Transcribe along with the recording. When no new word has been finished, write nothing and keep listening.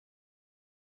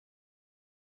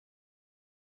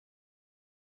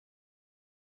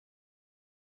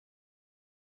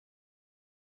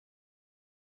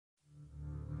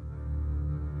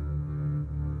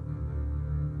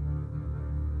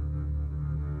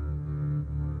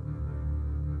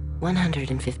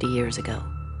150 years ago,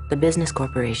 the business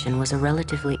corporation was a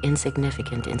relatively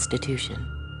insignificant institution.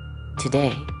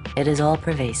 Today, it is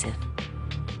all-pervasive.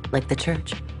 Like the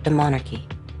church, the monarchy,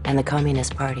 and the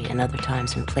Communist Party in other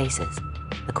times and places,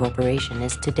 the corporation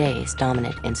is today's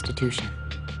dominant institution.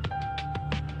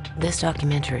 This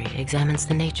documentary examines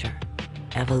the nature,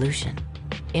 evolution,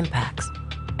 impacts,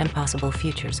 and possible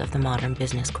futures of the modern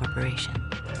business corporation.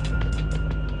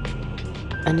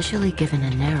 Initially given a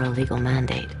narrow legal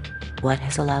mandate, what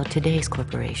has allowed today's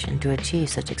corporation to achieve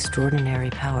such extraordinary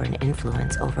power and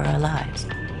influence over our lives?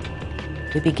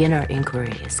 We begin our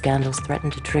inquiry as scandals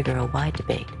threaten to trigger a wide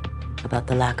debate about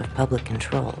the lack of public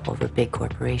control over big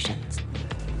corporations.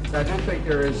 I do think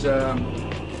there is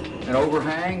an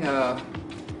overhang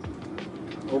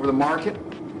over the market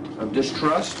of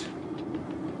distrust.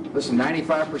 Listen,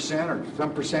 95% or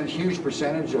some percent, huge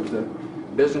percentage of the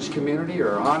business community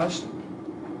are honest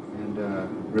and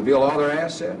reveal all their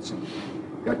assets and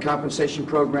got compensation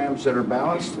programs that are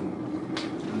balanced,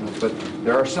 but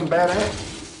there are some bad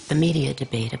acts. The media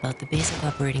debate about the basic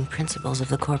operating principles of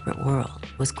the corporate world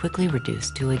was quickly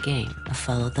reduced to a game of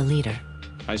follow the leader.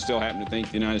 I still happen to think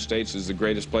the United States is the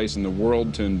greatest place in the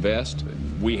world to invest.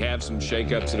 We have some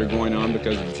shakeups that are going on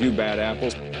because of a few bad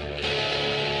apples.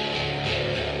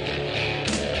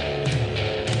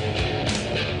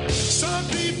 Some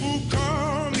people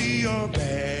call me a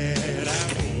bad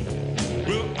apple.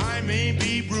 Well, I may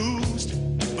be bruised,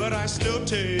 but I still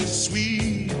taste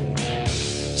sweet.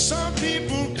 Some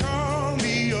people call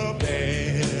me a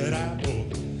bad apple,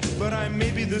 but I may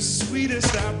be the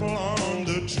sweetest apple on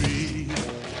the tree.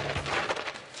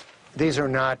 These are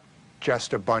not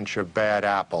just a bunch of bad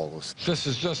apples. This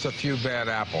is just a few bad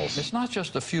apples. It's not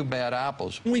just a few bad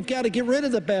apples. We've got to get rid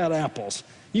of the bad apples.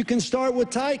 You can start with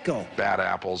Tyco. Bad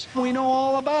apples. We know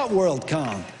all about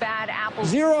WorldCom. Bad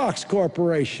apples. Xerox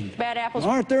Corporation. Bad apples.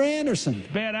 Arthur Anderson.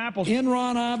 Bad apples.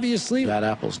 Enron, obviously. Bad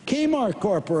apples. Kmart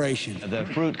Corporation. The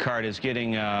fruit cart is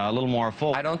getting a little more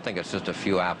full. I don't think it's just a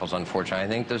few apples, unfortunately. I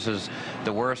think this is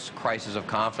the worst crisis of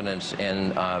confidence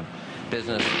in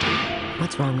business.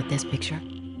 What's wrong with this picture?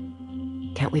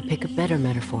 Can't we pick a better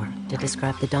metaphor to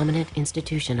describe the dominant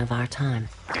institution of our time?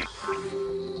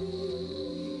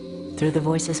 Through the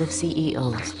voices of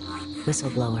CEOs,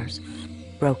 whistleblowers,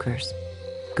 brokers,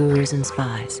 gurus and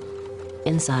spies,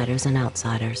 insiders and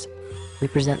outsiders, we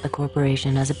present the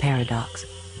corporation as a paradox,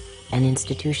 an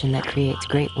institution that creates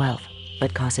great wealth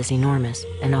but causes enormous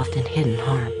and often hidden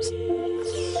harms.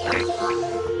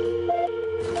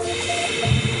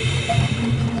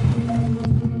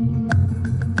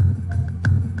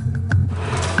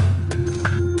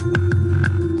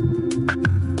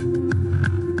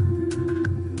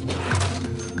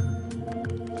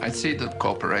 I see the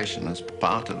corporation as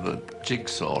part of a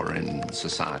jigsaw in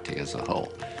society as a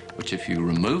whole, which if you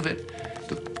remove it,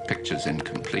 the picture's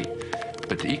incomplete.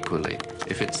 But equally,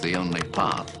 if it's the only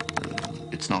part,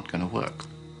 it's not going to work.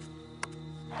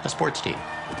 A sports team.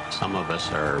 Some of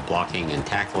us are blocking and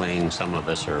tackling, some of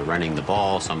us are running the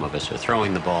ball, some of us are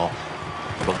throwing the ball,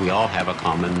 but we all have a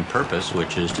common purpose,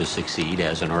 which is to succeed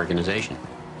as an organization.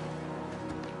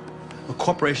 A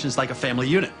corporation is like a family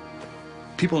unit.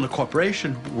 People in a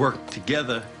corporation work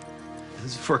together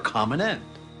for a common end.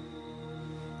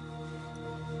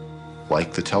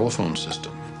 Like the telephone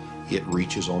system, it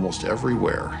reaches almost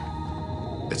everywhere.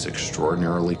 It's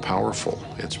extraordinarily powerful.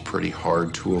 It's pretty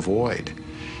hard to avoid.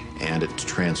 And it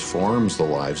transforms the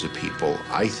lives of people,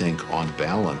 I think, on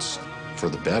balance, for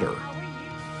the better.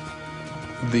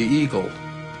 The eagle,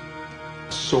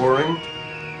 soaring,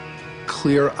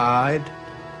 clear-eyed,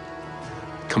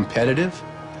 competitive,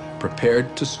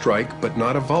 prepared to strike, but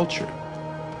not a vulture.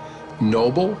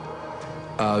 Noble,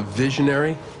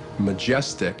 visionary,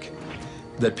 majestic,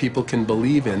 that people can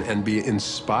believe in and be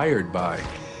inspired by,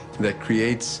 that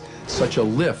creates such a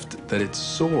lift that it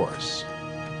soars.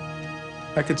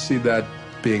 I could see that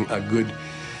being a good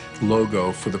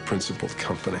logo for the principal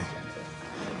company.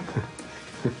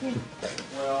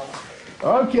 Well,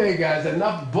 okay, guys,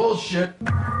 enough bullshit.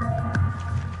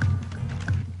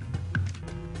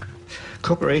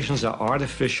 Corporations are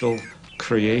artificial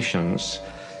creations.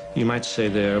 You might say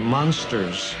they're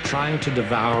monsters trying to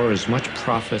devour as much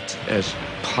profit as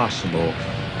possible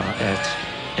at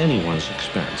anyone's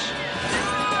expense.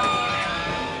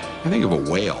 I think of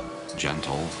a whale,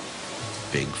 gentle,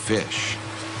 big fish,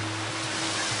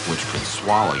 which could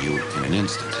swallow you in an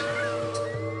instant.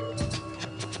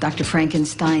 Dr.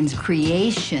 Frankenstein's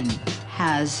creation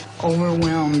has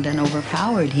overwhelmed and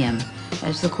overpowered him,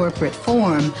 as the corporate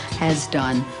form has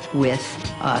done with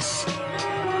us.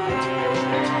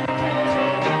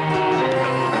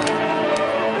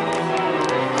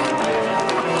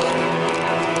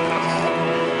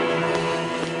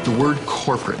 word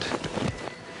corporate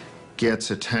gets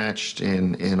attached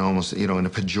in almost, in a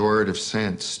pejorative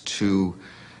sense to,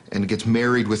 and gets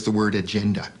married with the word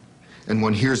agenda. And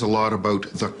one hears a lot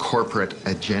about the corporate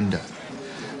agenda,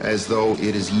 as though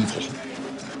it is evil,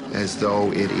 as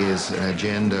though it is an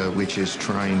agenda which is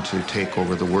trying to take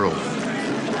over the world.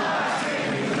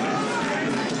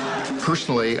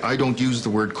 Personally, I don't use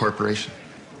the word corporation.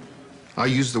 I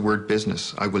use the word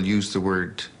business. I will use the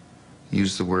word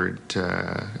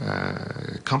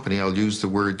company. I'll use the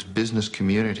word business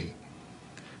community,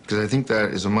 because I think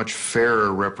that is a much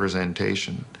fairer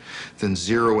representation than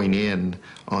zeroing in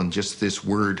on just this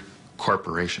word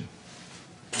corporation.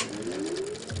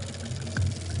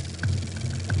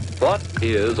 What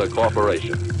is a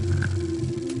corporation?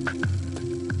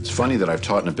 It's funny that I've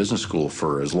taught in a business school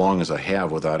for as long as I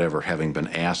have without ever having been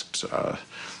asked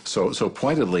so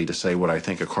pointedly to say what I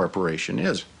think a corporation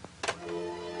is.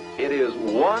 It is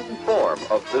one form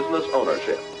of business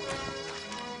ownership.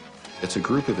 It's a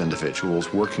group of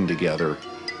individuals working together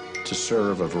to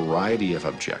serve a variety of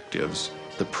objectives,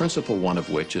 the principal one of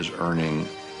which is earning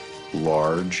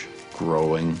large,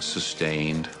 growing,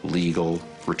 sustained, legal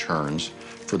returns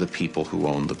for the people who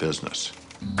own the business.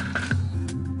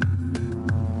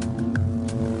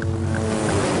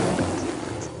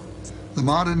 The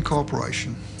modern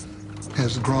corporation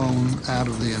has grown out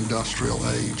of the industrial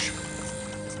age.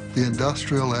 The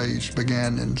industrial age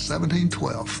began in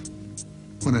 1712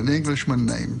 when an Englishman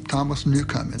named Thomas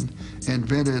Newcomen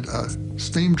invented a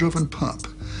steam-driven pump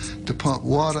to pump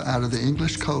water out of the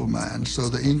English coal mines so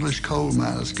the English coal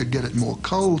miners could get it more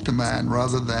coal to mine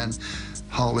rather than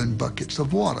hauling buckets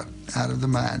of water out of the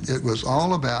mine. It was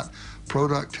all about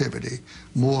productivity,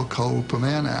 more coal per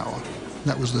man hour.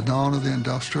 That was the dawn of the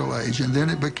industrial age, and then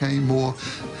it became more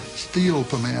steel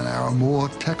per man hour, more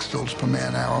textiles per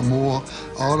man hour, more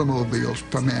automobiles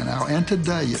per man hour, and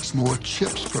today it's more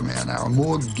chips per man hour,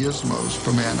 more gizmos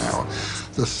per man hour.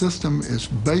 The system is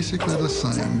basically the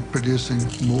same, producing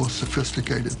more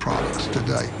sophisticated products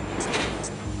today.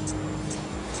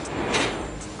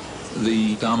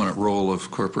 The dominant role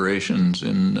of corporations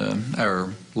in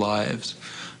our lives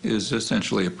is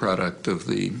essentially a product of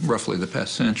roughly the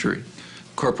past century.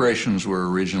 Corporations were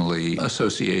originally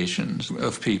associations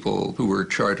of people who were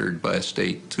chartered by a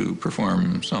state to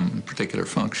perform some particular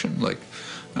function, like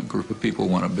a group of people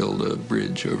want to build a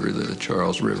bridge over the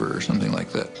Charles River or something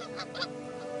like that.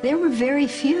 There were very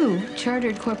few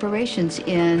chartered corporations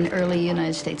in early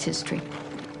United States history.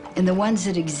 And the ones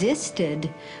that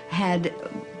existed had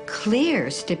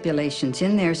clear stipulations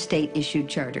in their state-issued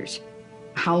charters.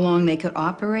 How long they could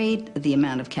operate, the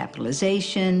amount of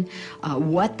capitalization,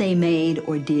 what they made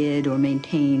or did or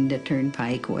maintained, a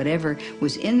turnpike, whatever,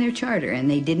 was in their charter, and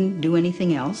they didn't do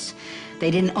anything else.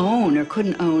 They didn't own or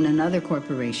couldn't own another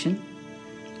corporation.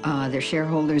 Their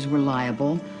shareholders were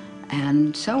liable,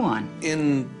 and so on.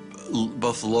 In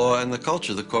both the law and the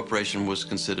culture, the corporation was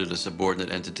considered a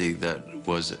subordinate entity that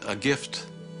was a gift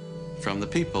from the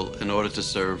people in order to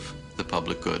serve the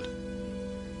public good.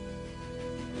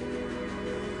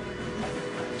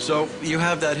 So you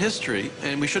have that history,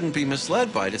 and we shouldn't be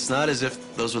misled by it. It's not as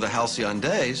if those were the halcyon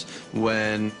days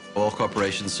when all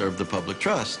corporations served the public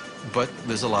trust, but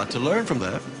there's a lot to learn from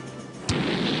that.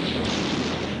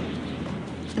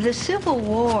 The Civil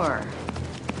War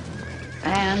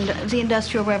and the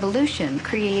Industrial Revolution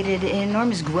created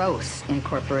enormous growth in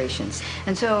corporations.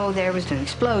 And so there was an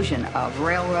explosion of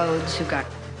railroads who got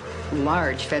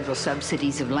large federal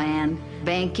subsidies of land,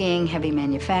 banking, heavy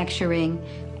manufacturing,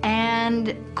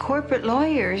 and corporate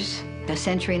lawyers a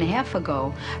century and a half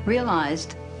ago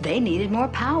realized they needed more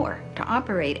power to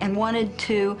operate and wanted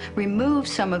to remove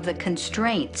some of the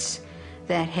constraints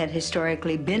that had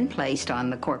historically been placed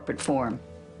on the corporate form.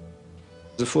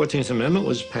 The 14th Amendment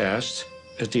was passed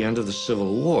at the end of the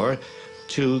Civil War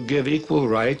to give equal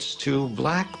rights to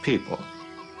black people.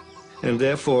 And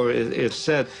therefore it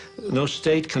said no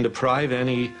state can deprive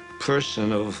any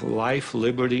person of life,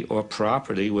 liberty, or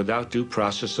property without due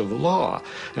process of law.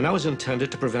 And that was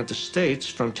intended to prevent the states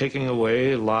from taking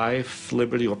away life,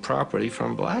 liberty, or property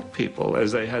from black people,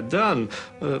 as they had done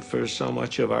for so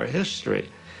much of our history.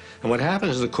 And what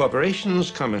happens is the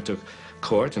corporations come into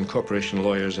court, and corporation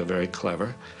lawyers are very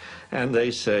clever, and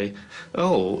they say,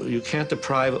 oh, you can't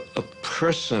deprive a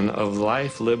person of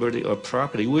life, liberty, or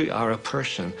property. We are a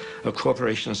person. A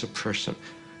corporation is a person.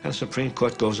 And the Supreme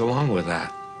Court goes along with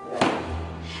that.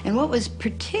 And what was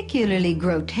particularly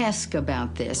grotesque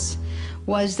about this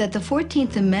was that the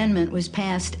 14th Amendment was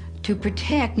passed to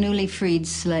protect newly freed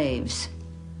slaves.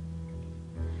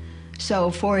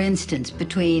 So, for instance,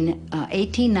 between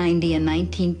 1890 and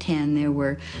 1910, there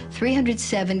were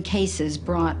 307 cases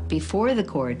brought before the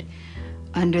court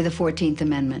under the 14th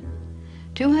Amendment.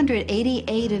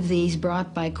 288 of these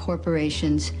brought by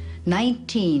corporations,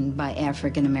 19 by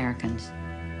African Americans.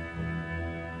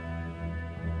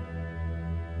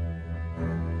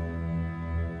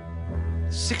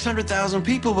 $600,000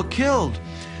 people were killed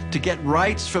to get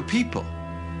rights for people.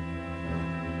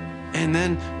 And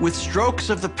then, with strokes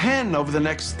of the pen over the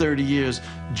next 30 years,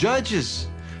 judges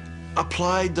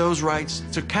applied those rights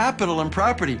to capital and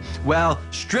property while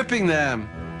stripping them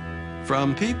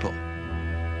from people.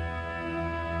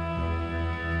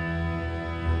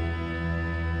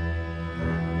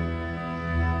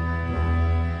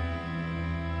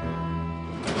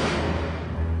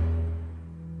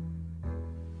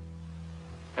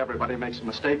 Everybody makes a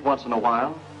mistake once in a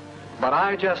while, but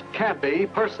I just can't be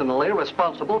personally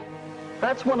responsible.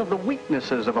 That's one of the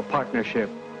weaknesses of a partnership,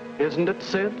 isn't it,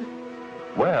 Sid?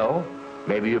 Well,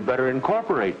 maybe you better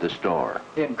incorporate the store.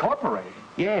 Incorporate?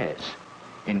 Yes.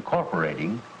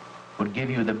 Incorporating would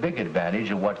give you the big advantage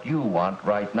of what you want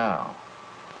right now.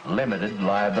 Limited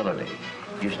liability.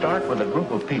 You start with a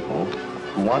group of people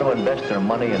who want to invest their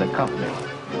money in a company.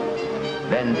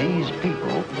 Then these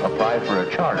people apply for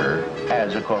a charter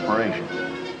as a corporation.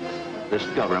 This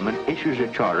government issues a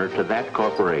charter to that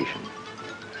corporation.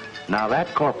 Now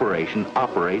that corporation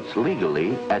operates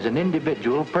legally as an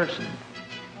individual person.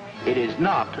 It is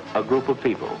not a group of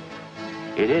people.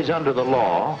 It is under the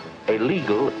law a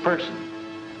legal person.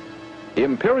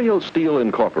 Imperial Steel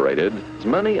Incorporated has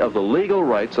many of the legal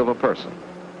rights of a person.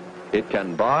 It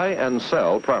can buy and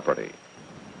sell property.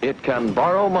 It can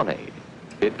borrow money.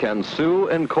 It can sue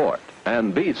in court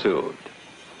and be sued.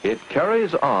 It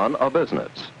carries on a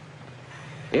business.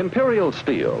 Imperial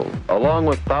Steel, along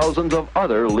with thousands of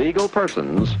other legal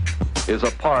persons, is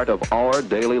a part of our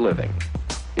daily living.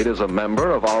 It is a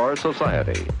member of our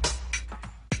society.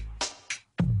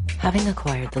 Having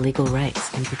acquired the legal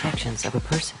rights and protections of a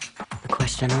person, the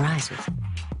question arises,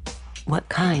 what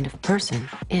kind of person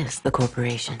is the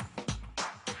corporation?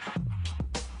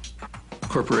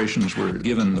 Corporations were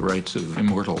given the rights of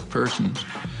immortal persons,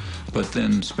 but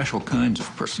then special kinds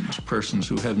of persons, persons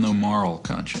who have no moral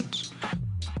conscience.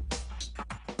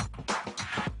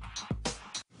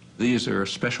 These are a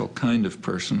special kind of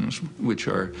persons which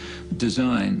are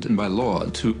designed by law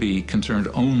to be concerned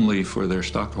only for their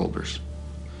stockholders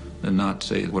and not,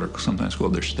 say, what are sometimes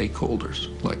called their stakeholders,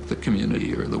 like the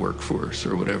community or the workforce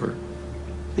or whatever.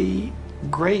 The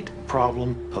great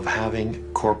problem of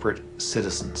having corporate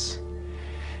citizens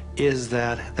is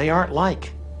that they aren't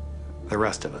like the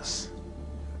rest of us.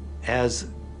 As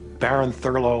Baron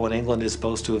Thurlow in England is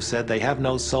supposed to have said, they have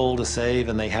no soul to save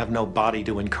and they have no body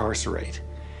to incarcerate.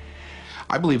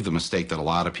 I believe the mistake that a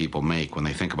lot of people make when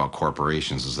they think about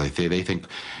corporations is they think,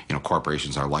 you know,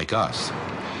 corporations are like us.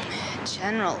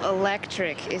 General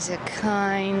Electric is a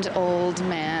kind old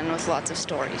man with lots of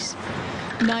stories.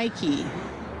 Nike.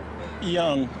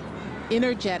 Young.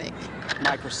 Energetic.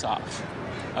 Microsoft.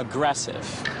 Aggressive.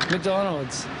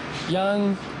 McDonald's.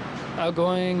 Young,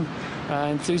 outgoing,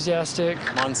 enthusiastic.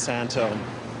 Monsanto.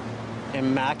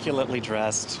 Immaculately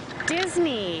dressed.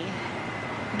 Disney.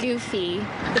 Goofy.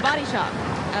 The Body Shop.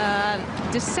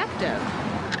 Deceptive.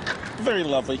 Very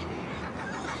lovely.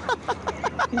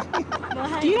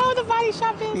 Do you know what the Body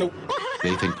Shop is? Nope.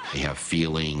 They think they have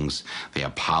feelings, they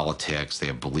have politics, they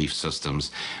have belief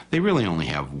systems. They really only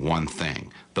have one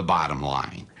thing, the bottom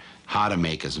line. How to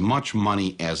make as much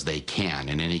money as they can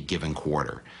in any given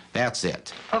quarter. That's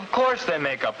it. Of course they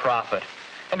make a profit,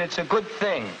 and it's a good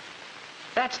thing.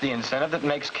 That's the incentive that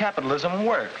makes capitalism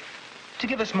work, to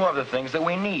give us more of the things that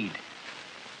we need.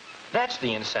 That's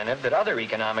the incentive that other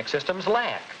economic systems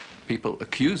lack. People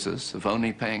accuse us of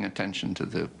only paying attention to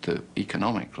the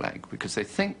economic leg because they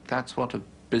think that's what a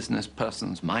business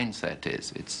person's mindset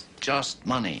is. It's just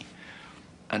money.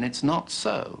 And it's not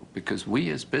so, because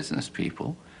we as business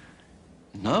people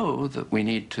know that we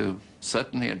need to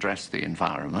certainly address the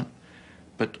environment,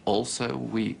 but also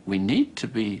we need to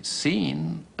be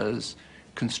seen as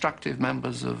constructive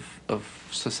members of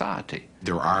society.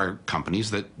 There are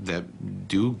companies that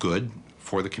do good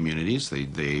for the communities.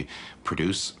 They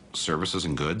produce services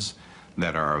and goods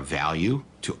that are of value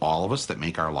to all of us, that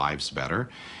make our lives better,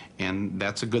 and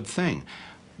that's a good thing.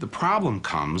 The problem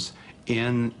comes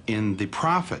in the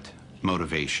profit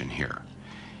motivation here,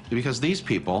 because these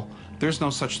people, there's no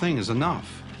such thing as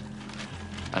enough.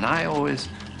 And I always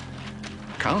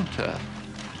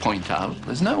point out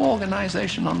there's no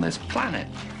organization on this planet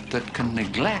that can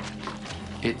neglect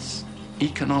its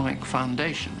economic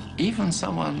foundation. Even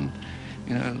someone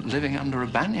You know, living under a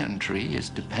banyan tree is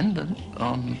dependent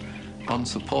on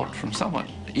support from someone.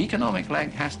 The economic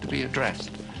leg has to be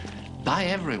addressed by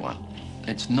everyone.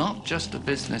 It's not just a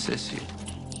business issue.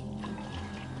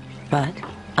 But,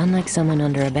 unlike someone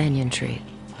under a banyan tree,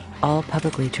 all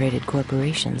publicly traded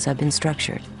corporations have been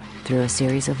structured through a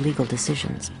series of legal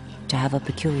decisions to have a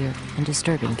peculiar and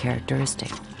disturbing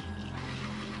characteristic.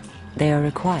 They are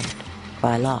required,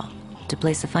 by law, to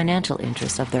place the financial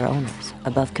interests of their owners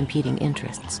above competing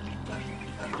interests.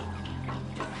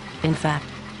 In fact,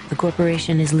 the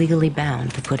corporation is legally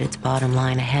bound to put its bottom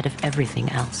line ahead of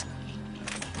everything else,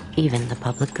 even the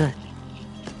public good.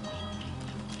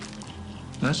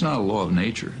 That's not a law of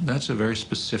nature. That's a very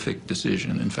specific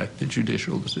decision, in fact, a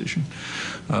judicial decision.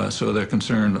 So they're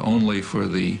concerned only for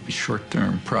the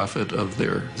short-term profit of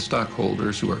their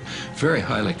stockholders, who are very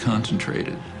highly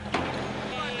concentrated.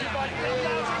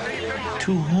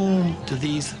 To whom do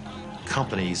these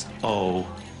companies owe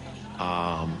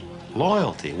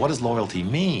loyalty? What does loyalty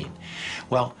mean?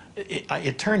 Well,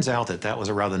 it turns out that that was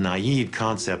a rather naive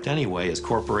concept anyway, as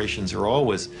corporations are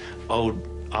always owed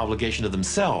obligation to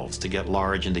themselves to get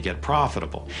large and to get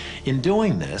profitable. In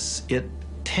doing this, it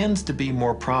tends to be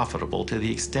more profitable to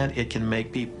the extent it can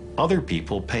make other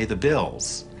people pay the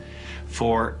bills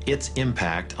for its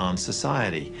impact on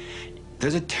society.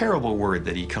 There's a terrible word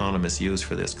that economists use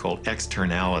for this called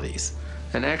externalities.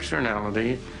 An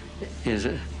externality is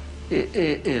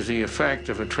the effect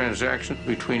of a transaction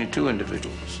between two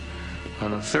individuals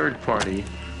on a third party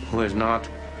who has not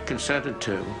consented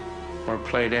to or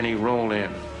played any role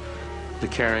in the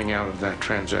carrying out of that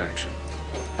transaction.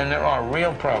 And there are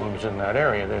real problems in that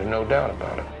area, there's no doubt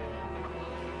about it.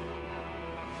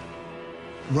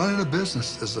 Running a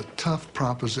business is a tough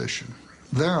proposition.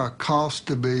 There are costs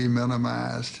to be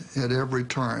minimized at every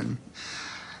turn.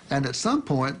 And at some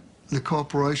point, the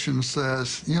corporation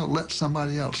says, you know, let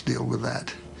somebody else deal with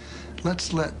that.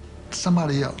 Let's let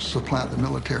somebody else supply the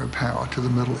military power to the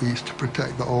Middle East to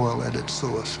protect the oil at its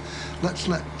source. Let's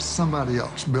let somebody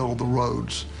else build the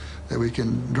roads that we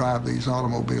can drive these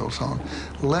automobiles on.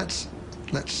 Let's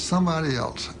let somebody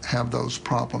else have those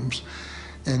problems.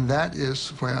 And that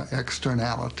is where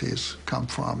externalities come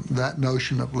from, that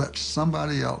notion of let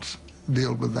somebody else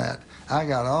deal with that. I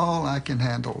got all I can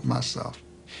handle myself.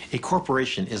 A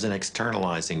corporation is an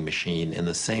externalizing machine in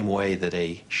the same way that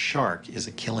a shark is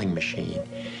a killing machine.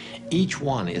 Each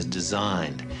one is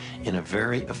designed in a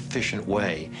very efficient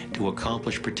way to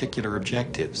accomplish particular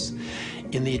objectives.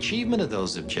 In the achievement of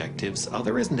those objectives,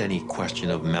 there isn't any question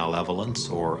of malevolence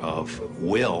or of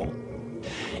will.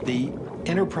 The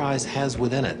enterprise has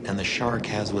within it, and the shark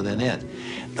has within it,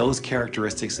 those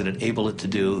characteristics that enable it to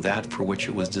do that for which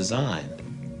it was designed.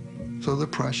 So the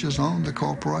pressure's on the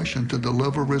corporation to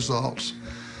deliver results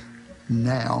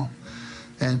now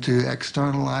and to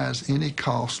externalize any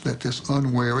cost that this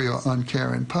unwary or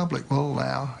uncaring public will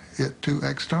allow it to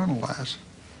externalize.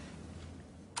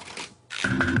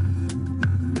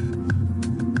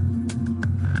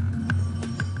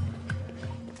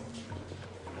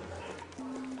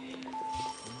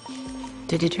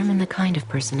 To determine the kind of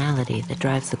personality that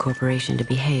drives the corporation to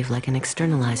behave like an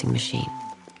externalizing machine,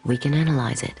 we can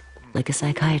analyze it like a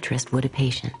psychiatrist would a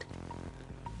patient.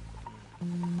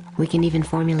 We can even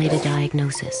formulate a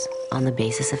diagnosis on the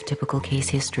basis of typical case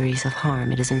histories of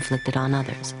harm it has inflicted on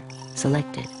others,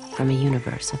 selected from a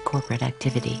universe of corporate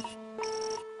activity.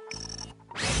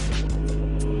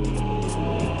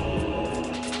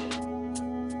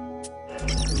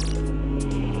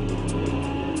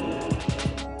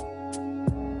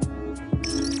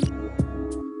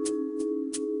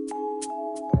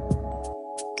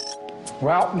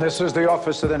 Well, this is the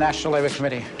office of the National Labor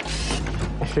Committee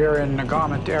here in the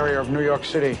garment area of New York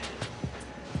City.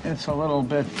 It's a little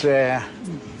bit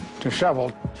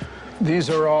disheveled. These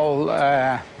are all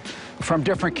from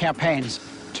different campaigns.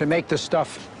 To make this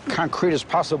stuff concrete as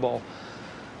possible,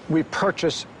 we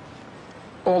purchase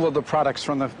all of the products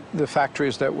from the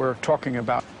factories that we're talking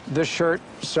about. This shirt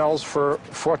sells for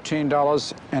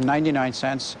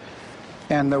 $14.99,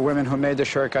 and the women who made the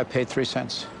shirt got paid 3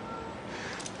 cents.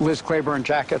 Liz Claiborne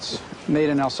jackets made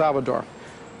in El Salvador.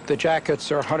 The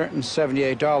jackets are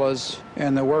 $178,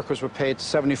 and the workers were paid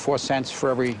 74 cents for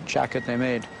every jacket they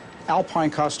made. Alpine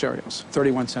car stereos,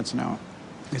 31 cents an hour.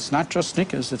 It's not just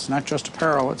sneakers, it's not just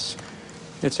apparel, it's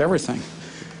everything.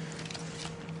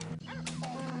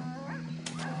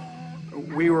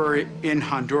 We were in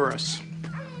Honduras,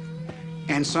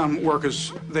 and some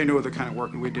workers, they knew the kind of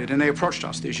work we did, and they approached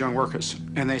us, these young workers,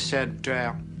 and they said,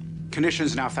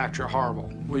 conditions in our factory are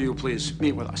horrible. Will you please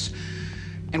meet with us?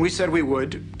 And we said we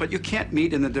would, but you can't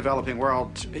meet in the developing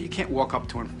world. You can't walk up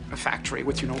to a factory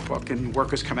with your notebook and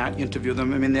workers come out, you interview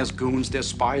them. I mean, there's goons, there's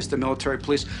spies, the military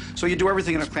police. So you do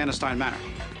everything in a clandestine manner.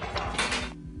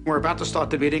 We're about to start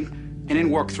the meeting, and in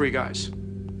walk 3 guys.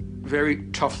 Very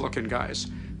tough-looking guys.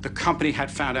 The company had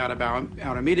found out about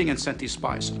our meeting and sent these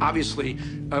spies. Obviously,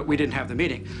 we didn't have the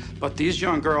meeting, but these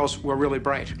young girls were really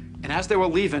bright. And as they were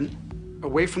leaving,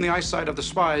 away from the eyesight of the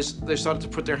spies, they started to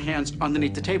put their hands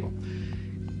underneath the table.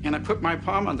 And I put my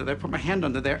palm under there, put my hand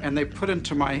under there, and they put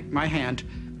into my hand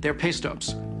their pay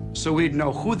stubs. So we'd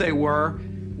know who they were,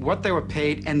 what they were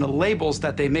paid, and the labels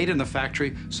that they made in the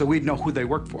factory, so we'd know who they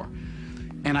worked for.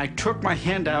 And I took my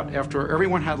hand out after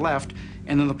everyone had left,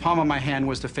 and in the palm of my hand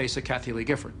was the face of Kathy Lee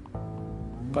Gifford.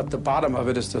 But the bottom of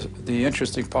it is the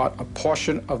interesting part. A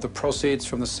portion of the proceeds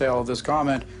from the sale of this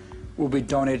garment will be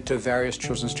donated to various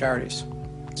children's charities.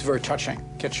 It's very touching.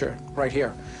 Get your right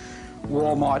here.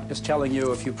 Walmart is telling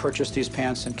you if you purchase these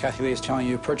pants, and Kathy Lee is telling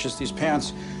you purchase these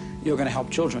pants, you're going to help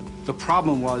children. The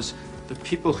problem was the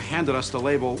people who handed us the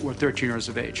label were 13 years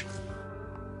of age.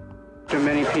 Do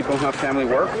many people in her family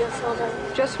work?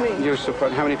 Just me. You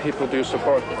support, how many people do you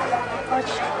support? 8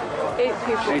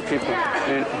 people. 8 people.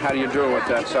 And how do you do it with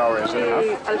that salary? Is it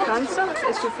enough? ¿Alcanza?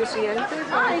 ¿Es suficiente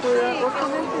para poder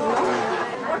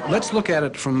otra? Let's look at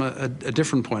it from a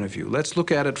different point of view. Let's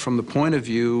look at it from the point of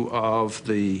view of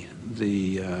the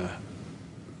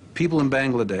people in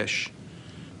Bangladesh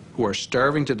who are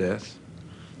starving to death,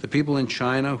 the people in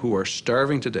China who are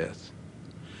starving to death,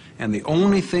 and the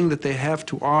only thing that they have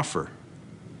to offer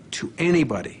to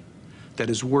anybody that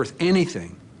is worth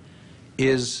anything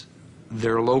is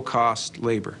their low-cost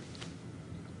labor.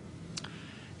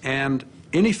 And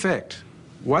in effect,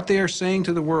 what they are saying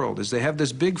to the world is they have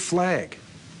this big flag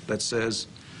that says,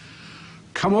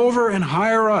 come over and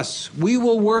hire us. We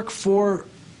will work for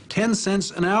 10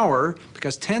 cents an hour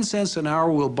because 10 cents an hour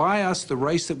will buy us the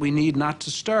rice that we need not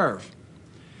to starve.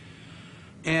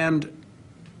 And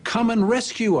come and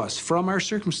rescue us from our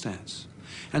circumstance.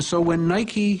 And so when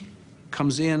Nike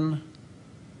comes in,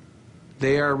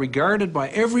 they are regarded by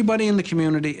everybody in the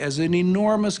community as an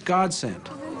enormous godsend.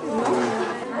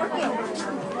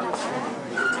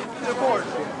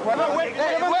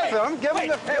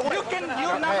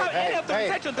 You not have any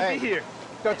authorization to be here.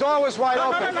 The door was wide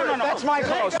open. No. That's my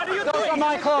clothes. Those are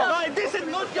my clothes. No, this is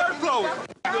not your clothes.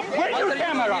 Where's your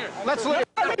camera? Let's look.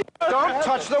 Don't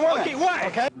touch the woman. Okay, why?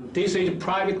 Okay. This is a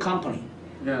private company.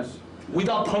 Yes.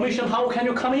 Without permission, how can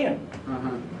you come in?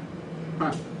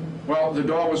 Well, the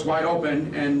door was wide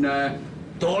open, and the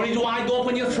door is wide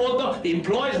open is for the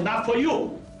employees, not for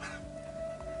you.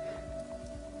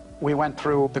 We went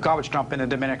through the garbage dump in the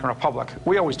Dominican Republic.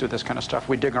 We always do this kind of stuff.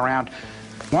 We dig around.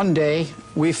 One day,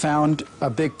 we found a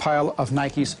big pile of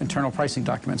Nike's internal pricing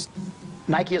documents.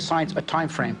 Nike assigns a time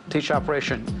frame to each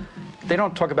operation. They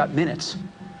don't talk about minutes.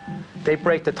 They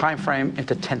break the time frame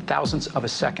into 10,000ths of a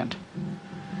second.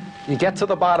 You get to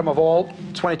the bottom of all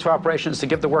 22 operations to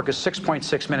give the workers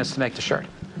 6.6 minutes to make the shirt.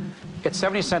 It's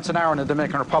 70 cents an hour in the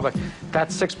Dominican Republic.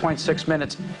 That's 6.6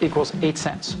 minutes equals 8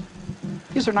 cents.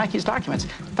 These are Nike's documents.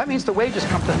 That means the wages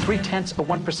come to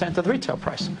 0.3% of the retail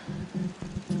price.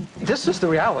 This is the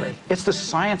reality. It's the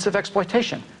science of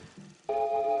exploitation.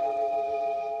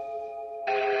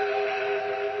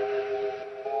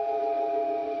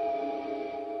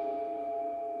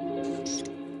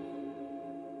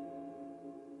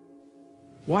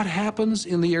 What happens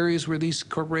in the areas where these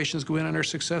corporations go in and are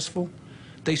successful?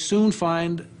 They soon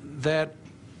find that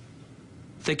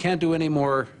they can't do any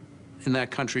more in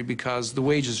that country because the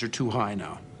wages are too high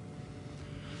now.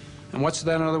 And what's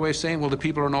that another way of saying? Well, the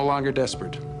people are no longer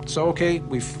desperate. So, okay,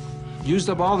 we've used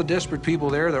up all the desperate people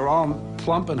there. They're all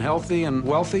plump and healthy and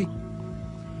wealthy.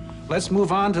 Let's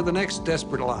move on to the next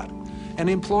desperate lot and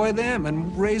employ them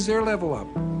and raise their level up.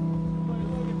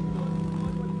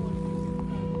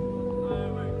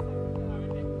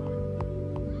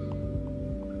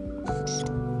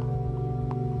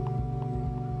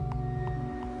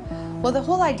 Well, the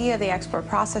whole idea of the export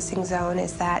processing zone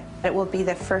is that it will be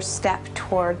the first step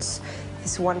towards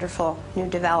this wonderful new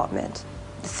development.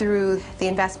 Through the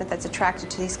investment that's attracted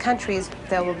to these countries,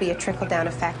 there will be a trickle-down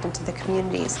effect into the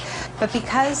communities. But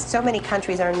because so many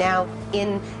countries are now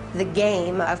in the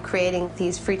game of creating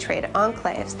these free trade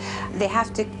enclaves, they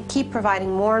have to keep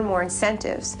providing more and more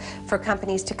incentives for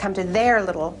companies to come to their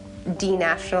little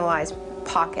denationalized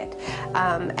pocket,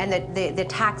 and the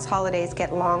tax holidays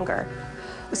get longer.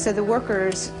 So the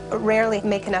workers rarely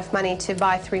make enough money to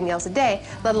buy 3 meals a day,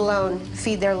 let alone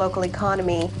feed their local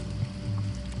economy